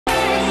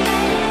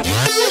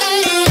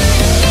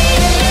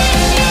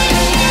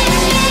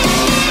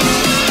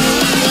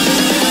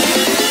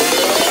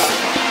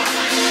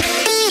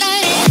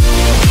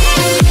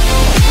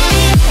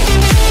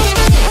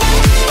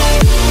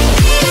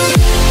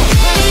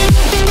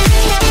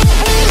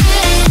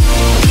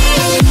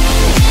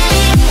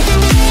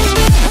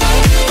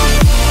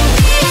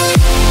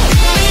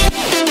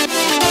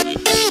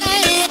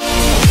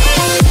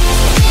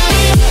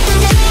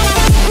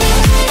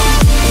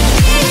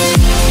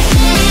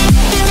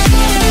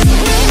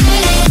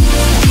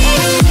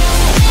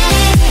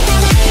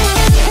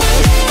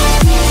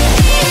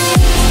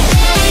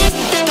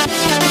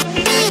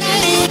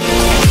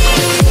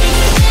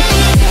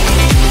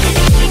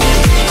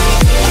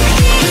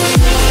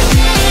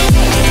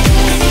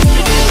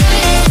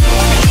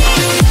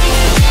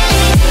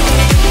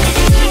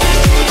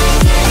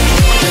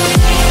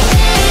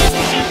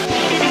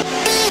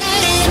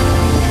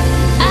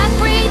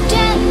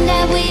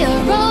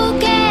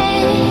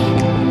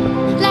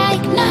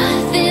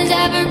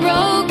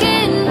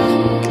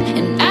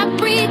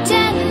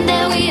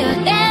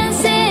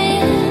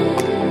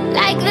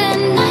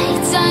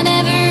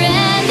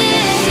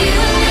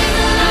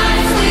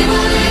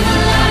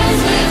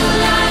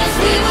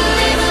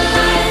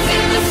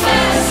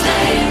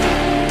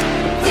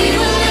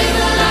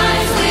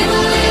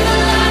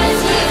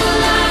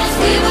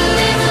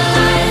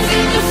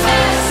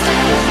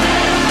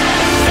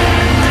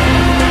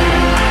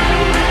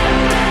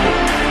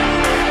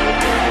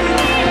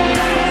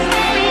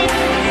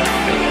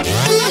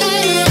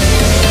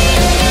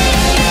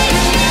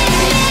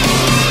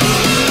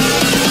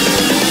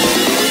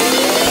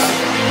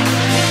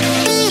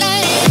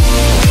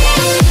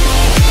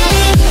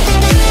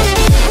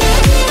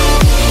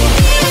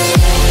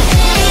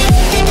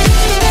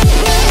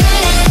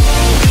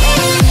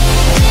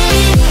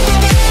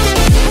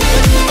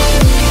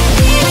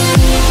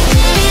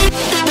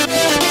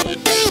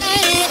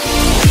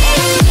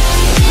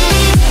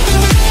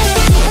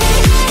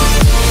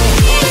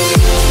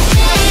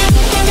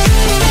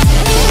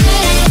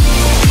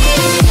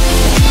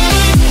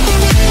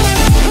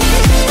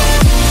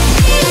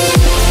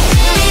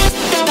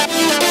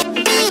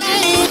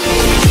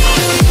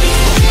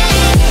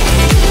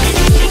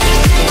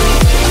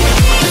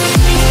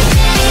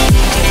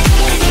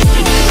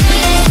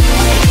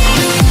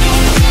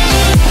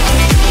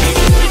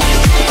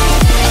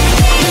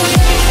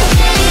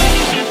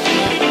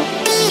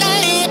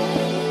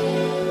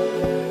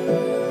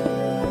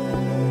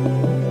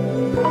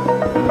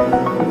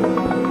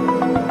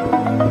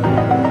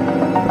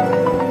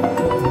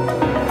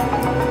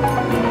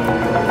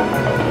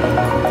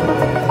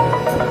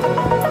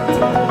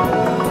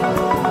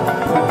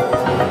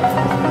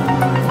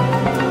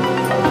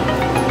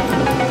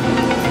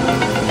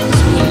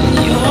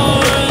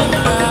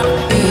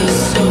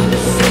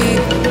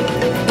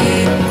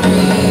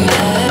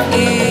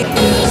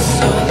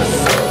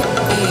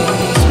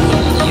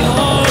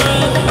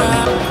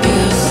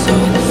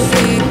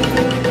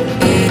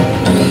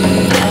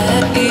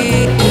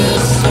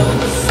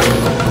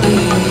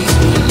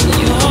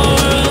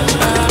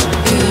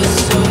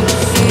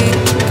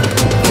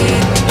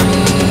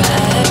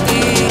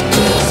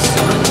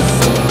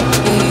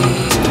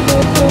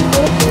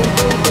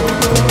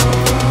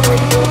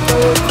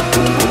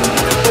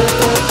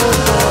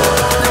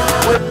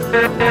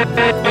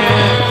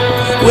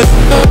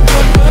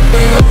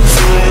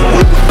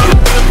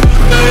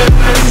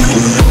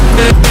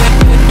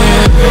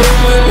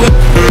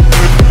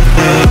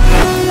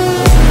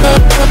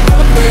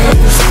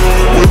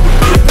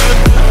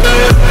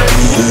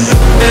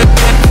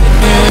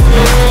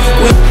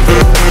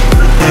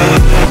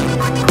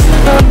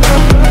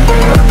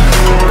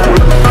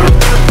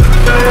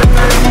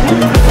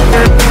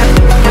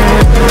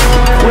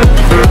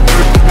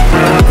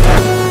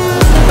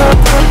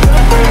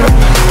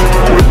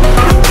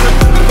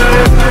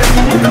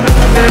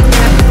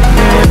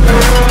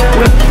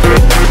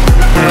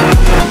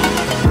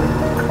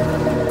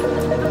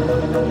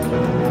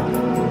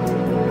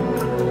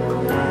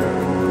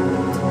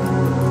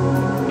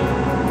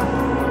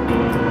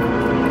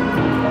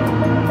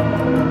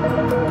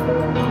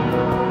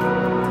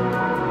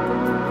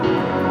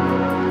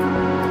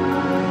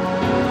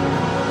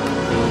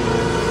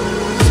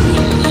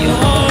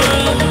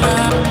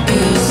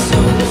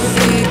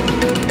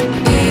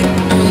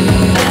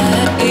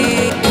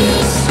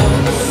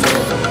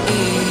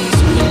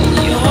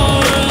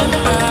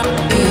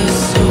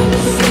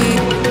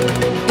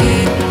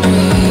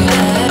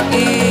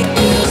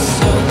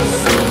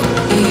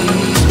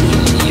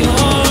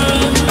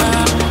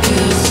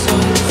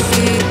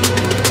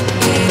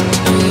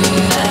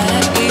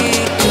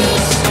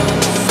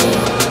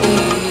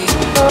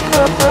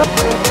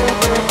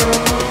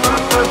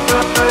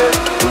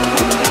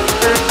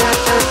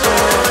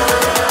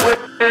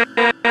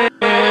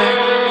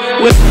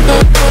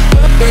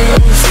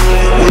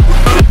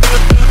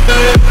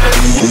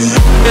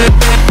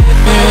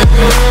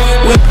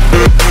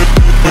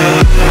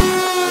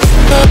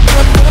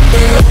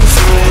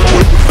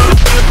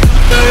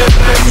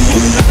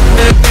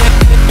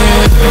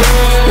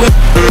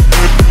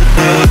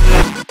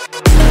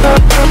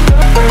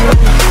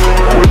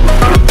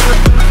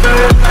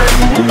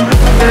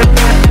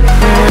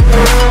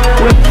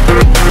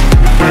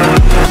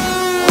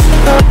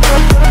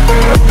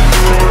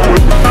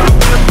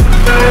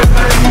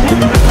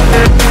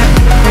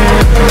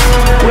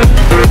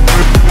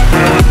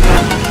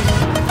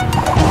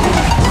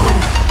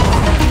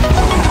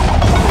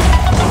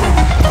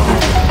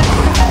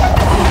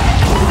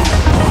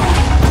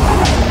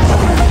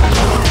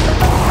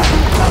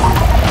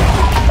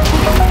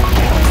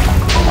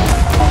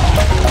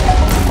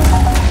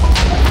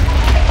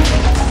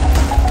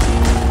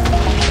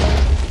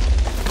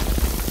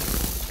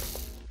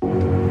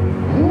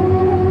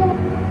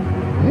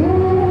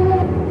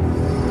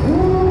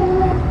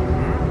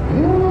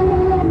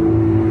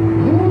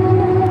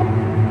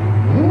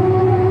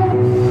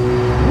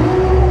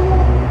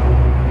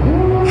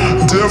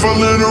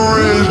Devil in a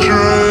red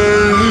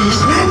dress,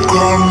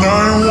 call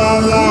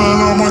 911,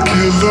 I'm a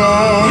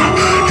killer.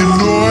 You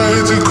know I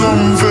hate to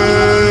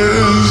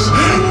confess.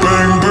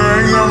 Bang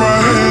bang, got my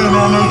hand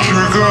on the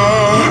trigger.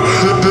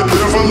 The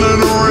devil in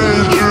a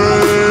red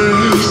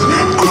dress,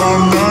 call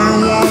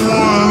 911,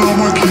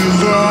 I'm a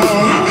killer.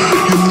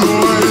 You know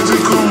I hate to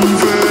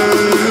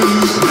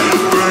confess.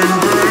 Bang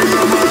bang,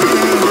 got my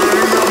hand,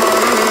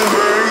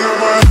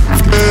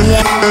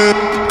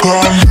 call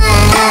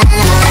 911.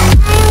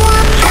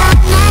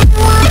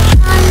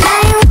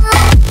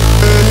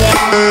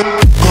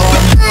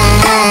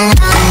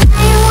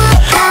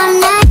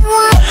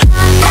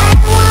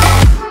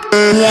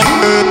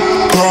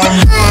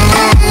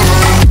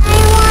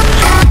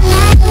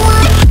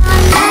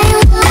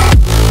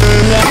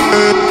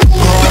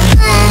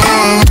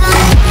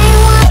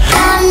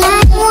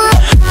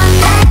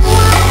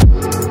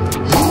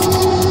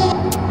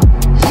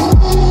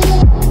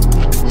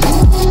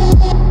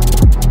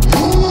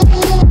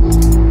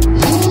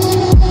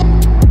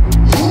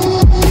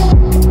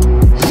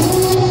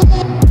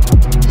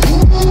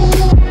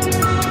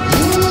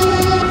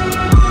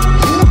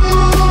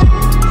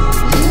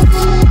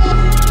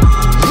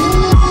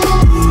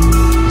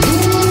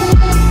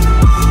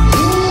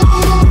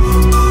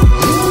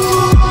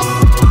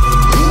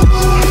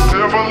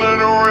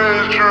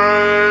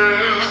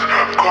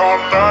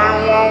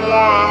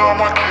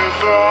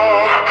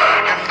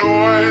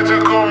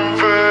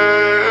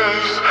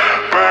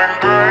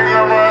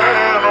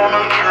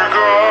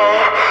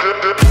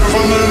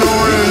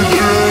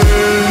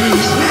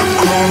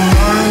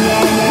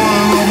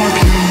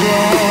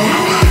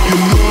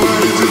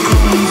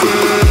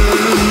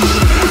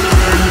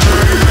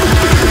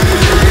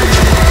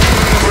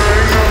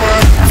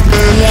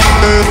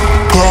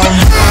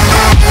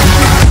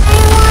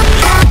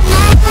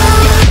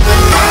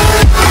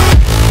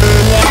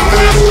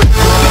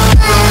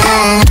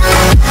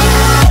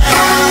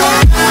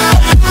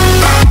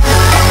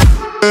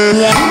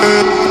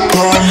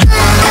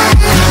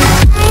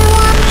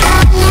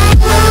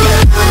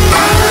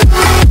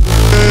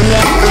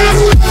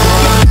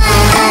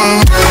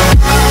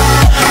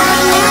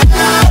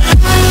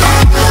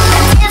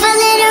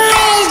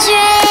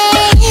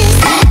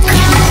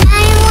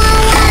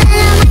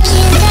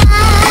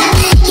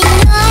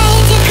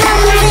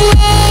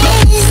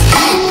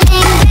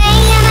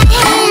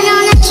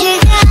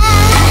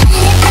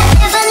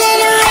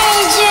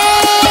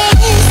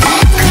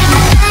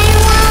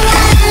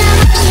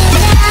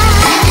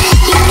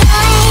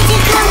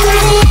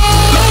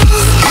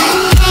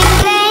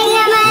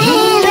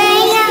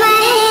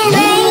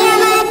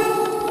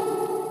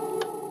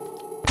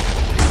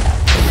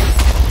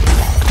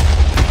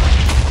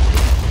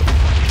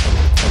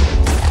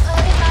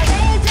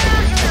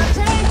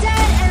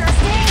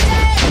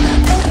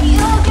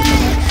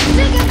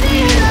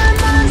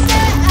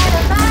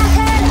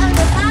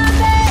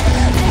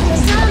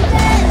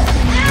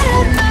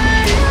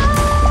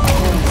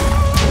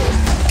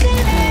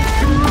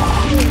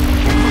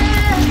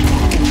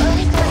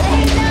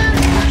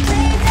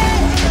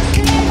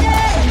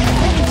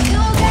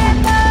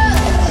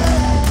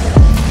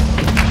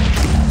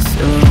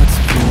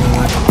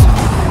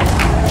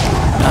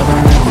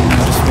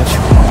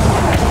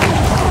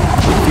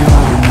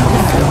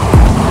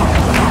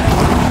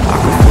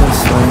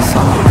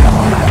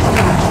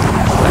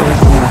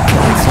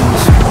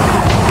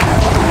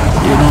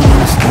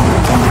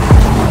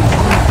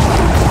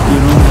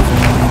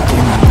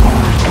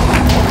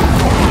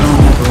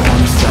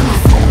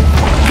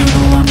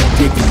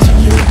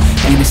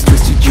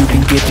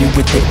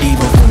 With the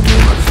evil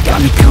voodoo,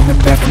 got me coming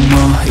back for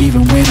more,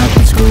 even when I've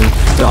been screwed.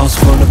 Dolls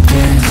full of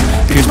pins,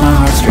 pierce my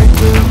heart straight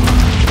through.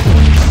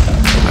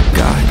 I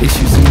got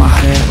issues in my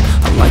head,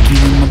 I like you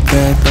in my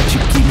bed, but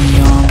you keep me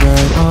on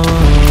red.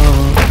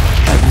 Oh,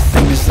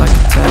 everything is like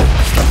a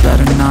test, I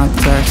better not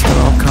text or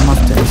I'll come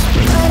off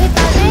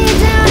desperate.